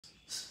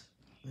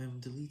I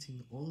am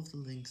deleting all of the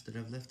links that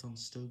I've left on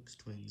Stokes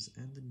Twins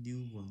and the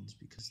new ones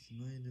because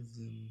none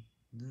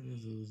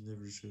of those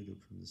never showed up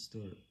from the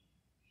start.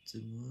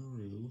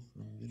 Tomorrow,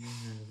 I'm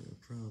gonna have a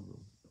problem,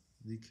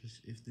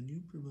 because if the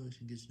new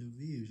promotion gets no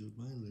views of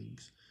my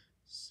links,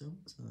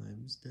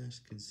 sometimes Dash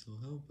can still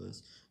help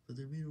us, but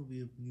there may not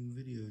be a new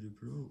video to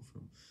promote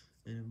from,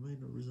 and it might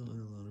not result in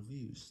a lot of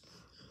views.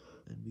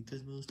 And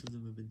because most of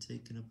them have been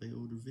taken up by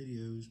older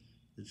videos,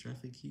 the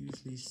traffic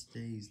usually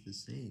stays the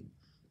same.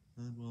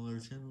 And while our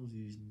channel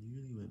views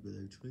nearly went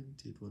below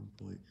 20 at one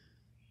point,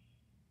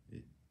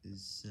 it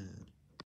is sad.